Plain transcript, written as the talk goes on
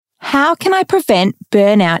how can I prevent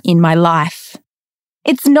burnout in my life?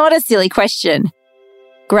 It's not a silly question.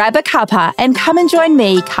 Grab a cuppa and come and join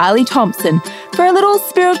me, Kylie Thompson, for a little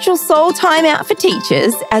spiritual soul time out for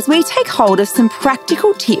teachers as we take hold of some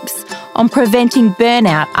practical tips on preventing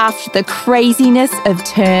burnout after the craziness of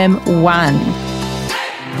term 1.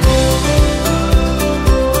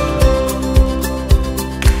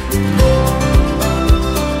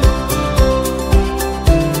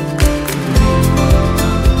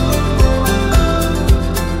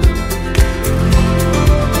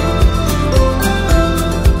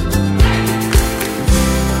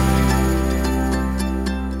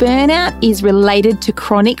 Burnout is related to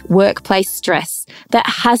chronic workplace stress that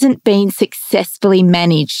hasn't been successfully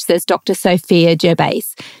managed, says Dr. Sophia Gervais,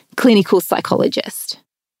 clinical psychologist.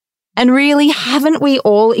 And really, haven't we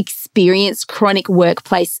all experienced chronic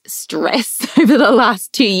workplace stress over the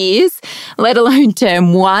last 2 years, let alone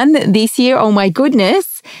term 1 this year? Oh my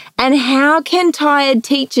goodness. And how can tired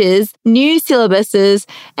teachers, new syllabuses,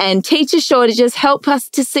 and teacher shortages help us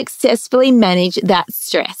to successfully manage that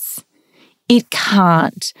stress? It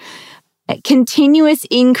can't. A continuous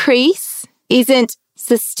increase isn't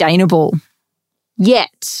sustainable.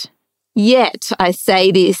 Yet, I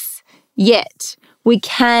say this, yet we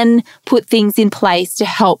can put things in place to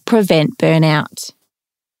help prevent burnout.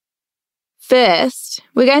 First,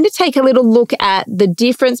 we're going to take a little look at the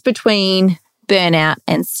difference between burnout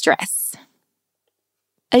and stress.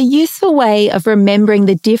 A useful way of remembering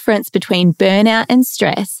the difference between burnout and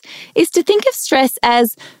stress is to think of stress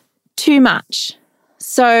as too much.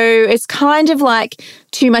 So it's kind of like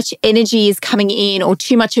too much energy is coming in, or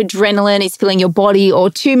too much adrenaline is filling your body, or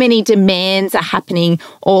too many demands are happening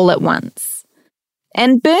all at once.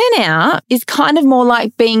 And burnout is kind of more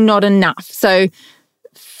like being not enough. So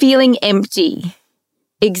feeling empty,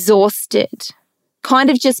 exhausted, kind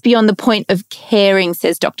of just beyond the point of caring,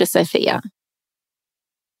 says Dr. Sophia.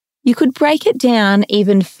 You could break it down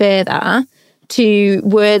even further to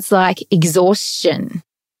words like exhaustion,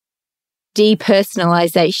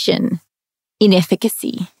 depersonalization,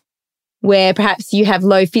 inefficacy, where perhaps you have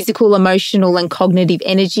low physical, emotional, and cognitive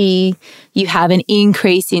energy, you have an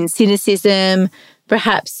increase in cynicism,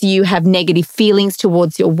 perhaps you have negative feelings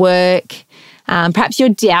towards your work, perhaps you're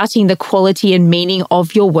doubting the quality and meaning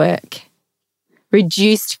of your work,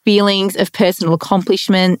 reduced feelings of personal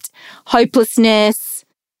accomplishment, hopelessness.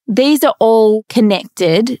 These are all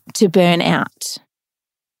connected to burnout.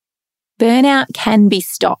 Burnout can be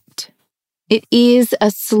stopped. It is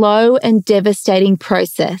a slow and devastating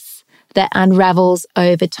process that unravels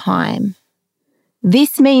over time.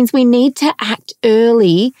 This means we need to act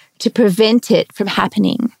early to prevent it from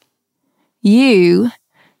happening. You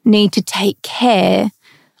need to take care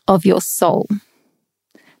of your soul.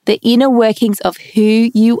 The inner workings of who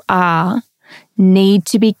you are need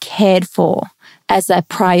to be cared for as a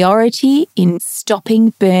priority in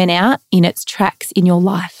stopping burnout in its tracks in your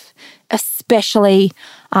life, especially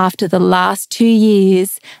after the last 2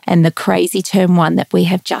 years and the crazy term 1 that we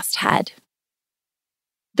have just had.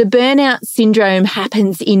 The burnout syndrome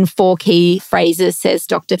happens in 4 key phases, says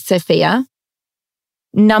Dr. Sophia.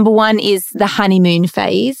 Number 1 is the honeymoon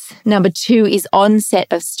phase. Number 2 is onset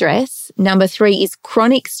of stress. Number 3 is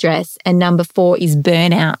chronic stress. And number 4 is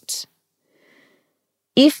burnout.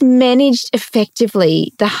 If managed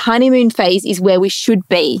effectively, the honeymoon phase is where we should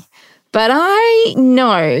be. But I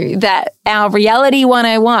know that our reality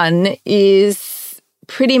 101 is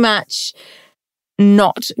pretty much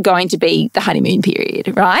not going to be the honeymoon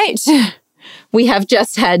period, right? We have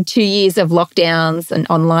just had 2 years of lockdowns and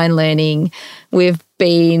online learning. We've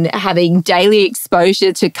been having daily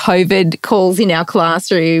exposure to COVID calls in our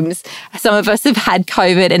classrooms. Some of us have had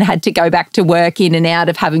COVID and had to go back to work in and out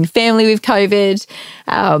of having family with COVID.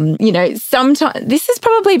 Sometimes this has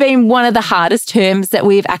probably been one of the hardest terms that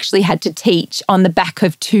we've actually had to teach on the back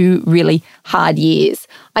of 2 really hard years.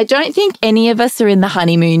 I don't think any of us are in the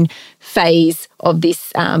honeymoon phase of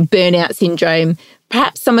this burnout syndrome.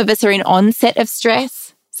 Perhaps some of us are in onset of stress.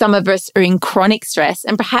 Some of us are in chronic stress,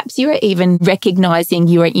 and perhaps you are even recognizing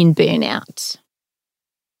you are in burnout.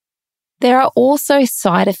 There are also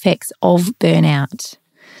side effects of burnout.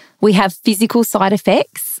 We have physical side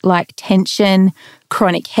effects like tension,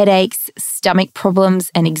 chronic headaches, stomach problems,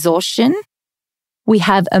 and exhaustion. We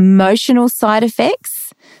have emotional side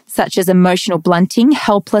effects such as emotional blunting,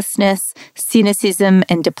 helplessness, cynicism,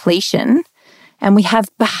 and depletion. And we have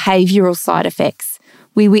behavioural side effects.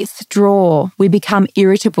 We withdraw, we become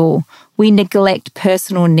irritable, we neglect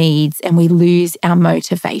personal needs, and we lose our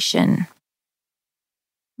motivation.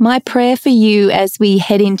 My prayer for you as we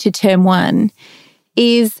head into term 1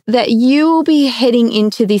 is that you'll be heading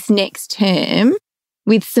into this next term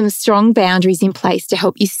with some strong boundaries in place to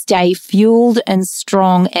help you stay fueled and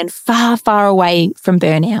strong and far, far away from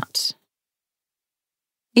burnout.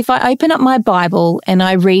 If I open up my Bible and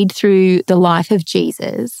I read through the life of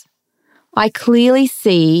Jesus, I clearly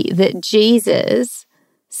see that Jesus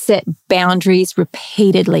set boundaries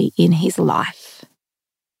repeatedly in his life.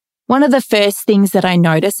 One of the first things that I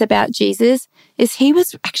notice about Jesus is he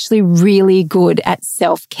was actually really good at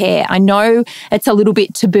self-care. I know it's a little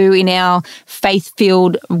bit taboo in our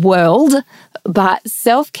faith-filled world, but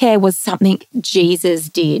self-care was something Jesus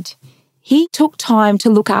did. He took time to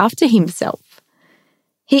look after himself.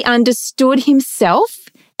 He understood himself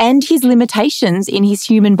and his limitations in his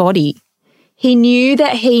human body. He knew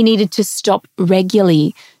that he needed to stop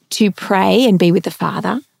regularly to pray and be with the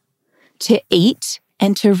Father, to eat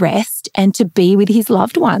and to rest and to be with his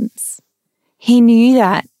loved ones. He knew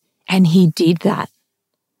that and he did that.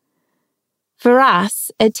 For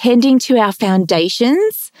us, attending to our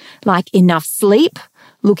foundations, like enough sleep,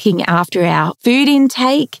 looking after our food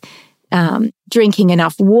intake, drinking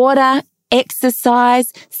enough water,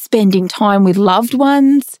 exercise, spending time with loved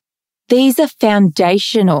ones, these are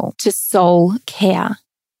foundational to soul care,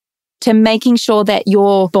 to making sure that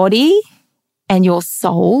your body and your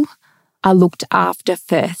soul are looked after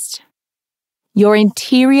first. Your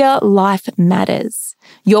interior life matters.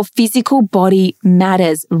 Your physical body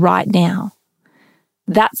matters right now.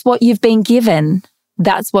 That's what you've been given.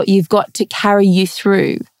 That's what you've got to carry you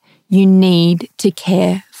through. You need to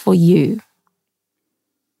care for you.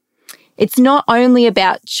 It's not only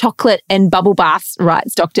about chocolate and bubble baths,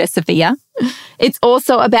 writes Dr. Sophia. It's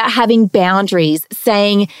also about having boundaries,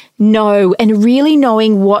 saying no, and really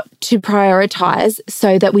knowing what to prioritize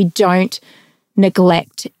so that we don't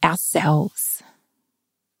neglect ourselves.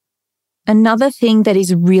 Another thing that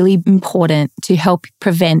is really important to help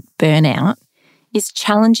prevent burnout is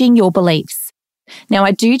challenging your beliefs. Now,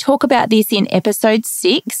 I do talk about this in episode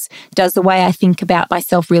 6. Does the way I think about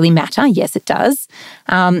myself really matter? Yes, it does.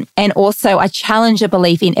 And also, I challenge a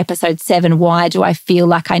belief in episode 7. Why do I feel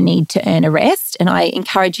like I need to earn a rest? And I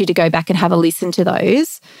encourage you to go back and have a listen to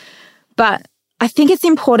those. But I think it's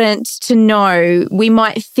important to know we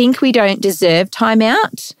might think we don't deserve time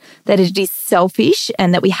out, that it is selfish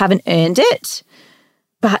and that we haven't earned it.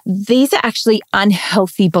 But these are actually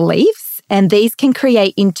unhealthy beliefs. And these can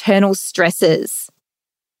create internal stresses.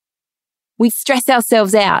 We stress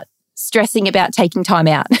ourselves out, stressing about taking time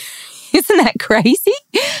out. Isn't that crazy?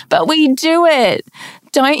 But we do it,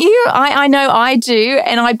 don't you? I know I do,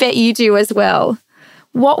 and I bet you do as well.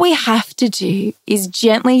 What we have to do is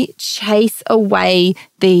gently chase away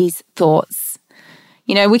these thoughts.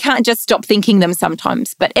 You know, we can't just stop thinking them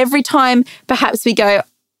sometimes, but every time perhaps we go,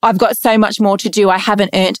 I've got so much more to do, I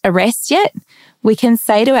haven't earned a rest yet, we can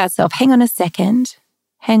say to ourselves, hang on a second.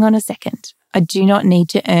 I do not need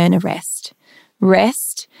to earn a rest.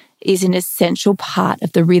 Rest is an essential part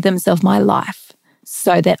of the rhythms of my life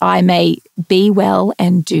so that I may be well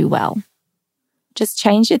and do well. Just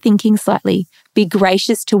change your thinking slightly. Be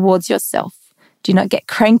gracious towards yourself. Do not get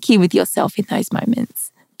cranky with yourself in those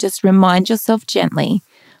moments. Just remind yourself gently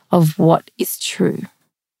of what is true.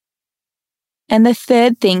 And the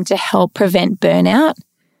third thing to help prevent burnout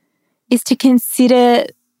is to consider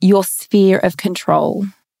your sphere of control.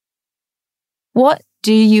 What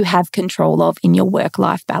do you have control of in your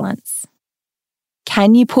work-life balance?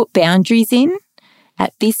 Can you put boundaries in?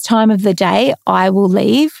 At this time of the day, I will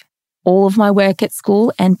leave all of my work at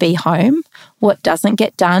school and be home. What doesn't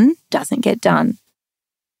get done, doesn't get done.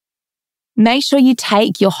 Make sure you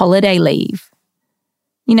take your holiday leave.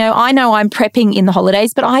 You know I'm prepping in the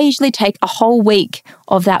holidays, but I usually take a whole week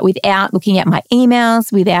of that without looking at my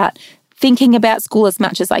emails, without thinking about school as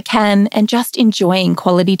much as I can, and just enjoying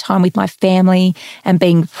quality time with my family and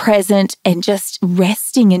being present and just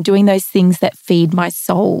resting and doing those things that feed my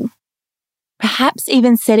soul. Perhaps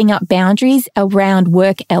even setting up boundaries around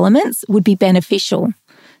work elements would be beneficial.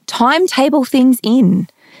 Timetable things in.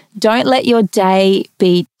 Don't let your day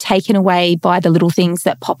be taken away by the little things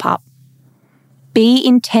that pop up. Be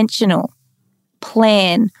intentional.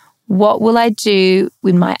 Plan. What will I do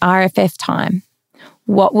with my RFF time?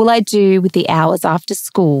 What will I do with the hours after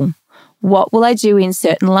school? What will I do in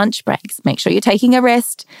certain lunch breaks? Make sure you're taking a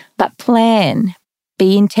rest, but plan.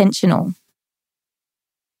 Be intentional.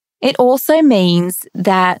 It also means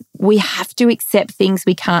that we have to accept things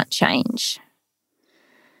we can't change.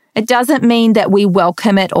 It doesn't mean that we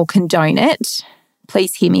welcome it or condone it.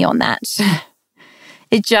 Please hear me on that.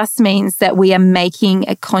 It just means that we are making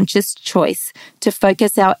a conscious choice to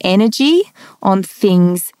focus our energy on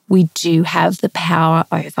things we do have the power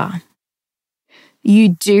over. You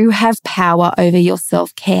do have power over your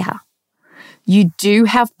self-care. you do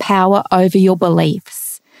have power over your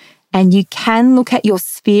beliefs, and you can look at your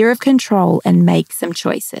sphere of control and make some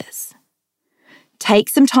choices. Take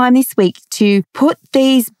some time this week to put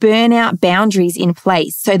these burnout boundaries in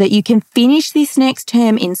place so that you can finish this next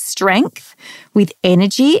term in strength, with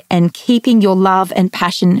energy, and keeping your love and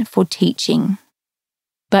passion for teaching.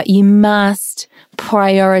 But you must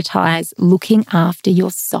prioritize looking after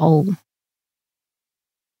your soul.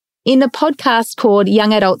 In the podcast called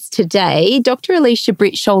Young Adults Today, Dr. Alicia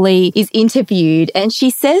Britt-Choli is interviewed, and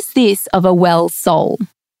she says this of a well soul.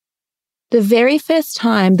 The very first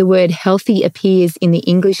time the word healthy appears in the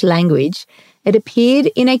English language, it appeared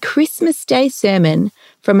in a Christmas Day sermon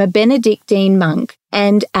from a Benedictine monk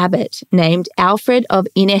and abbot named Alfred of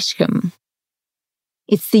Ineshcombe.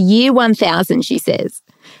 It's the year 1000, she says,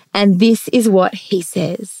 and this is what he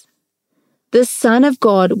says. The Son of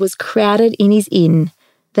God was crowded in his inn,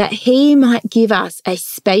 that he might give us a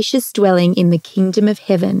spacious dwelling in the kingdom of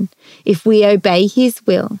heaven, if we obey his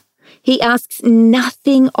will. He asks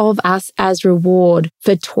nothing of us as reward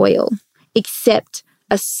for toil, except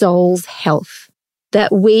a soul's health,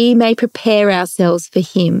 that we may prepare ourselves for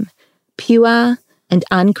him, pure and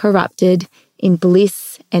uncorrupted in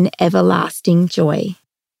bliss and everlasting joy.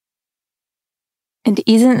 And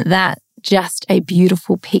isn't that just a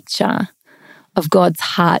beautiful picture of God's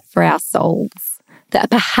heart for our souls? That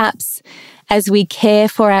perhaps as we care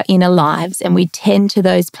for our inner lives and we tend to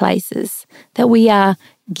those places, that we are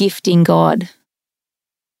gifting God.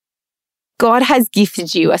 God has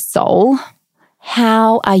gifted you a soul.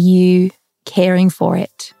 How are you caring for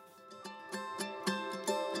it?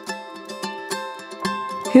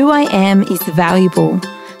 Who I am is valuable,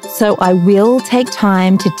 so I will take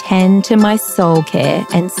time to tend to my soul care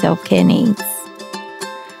and self-care needs.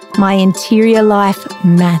 My interior life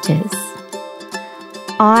matters.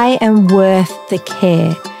 I am worth the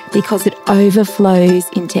care because it overflows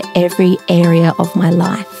into every area of my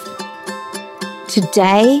life.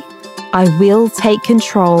 Today, I will take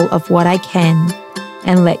control of what I can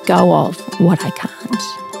and let go of what I can't.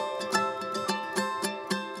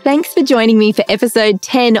 Thanks for joining me for episode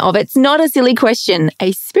 10 of It's Not a Silly Question,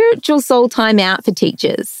 a spiritual soul timeout for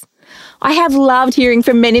teachers. I have loved hearing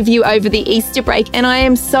from many of you over the Easter break, and I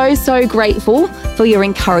am so grateful for your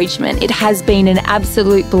encouragement. It has been an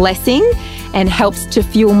absolute blessing and helps to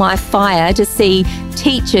fuel my fire to see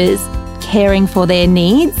teachers caring for their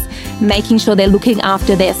needs, making sure they're looking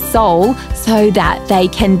after their soul so that they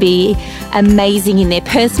can be amazing in their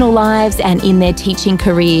personal lives and in their teaching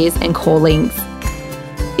careers and callings.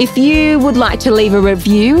 If you would like to leave a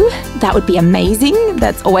review, that would be amazing.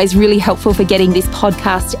 That's always really helpful for getting this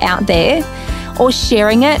podcast out there, or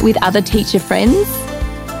sharing it with other teacher friends.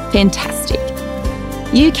 Fantastic.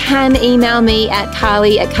 You can email me at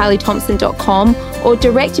carly@carlythompson.com or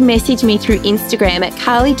direct message me through Instagram at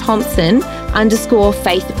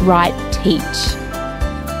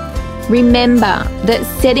carlythompson_faithrightteach. Remember that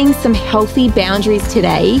setting some healthy boundaries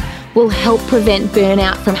today will help prevent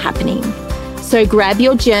burnout from happening. So grab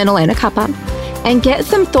your journal and a cuppa and get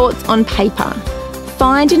some thoughts on paper.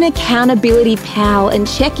 Find an accountability pal and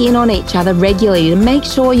check in on each other regularly to make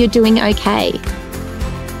sure you're doing okay.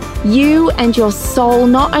 You and your soul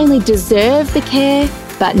not only deserve the care,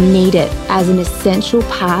 but need it as an essential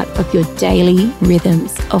part of your daily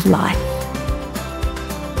rhythms of life.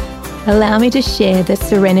 Allow me to share the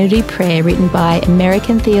Serenity Prayer written by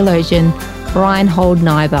American theologian Reinhold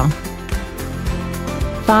Niebuhr.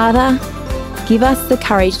 Father, give us the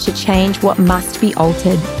courage to change what must be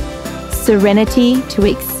altered, serenity to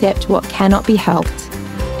accept what cannot be helped,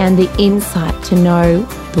 and the insight to know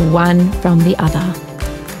the one from the other.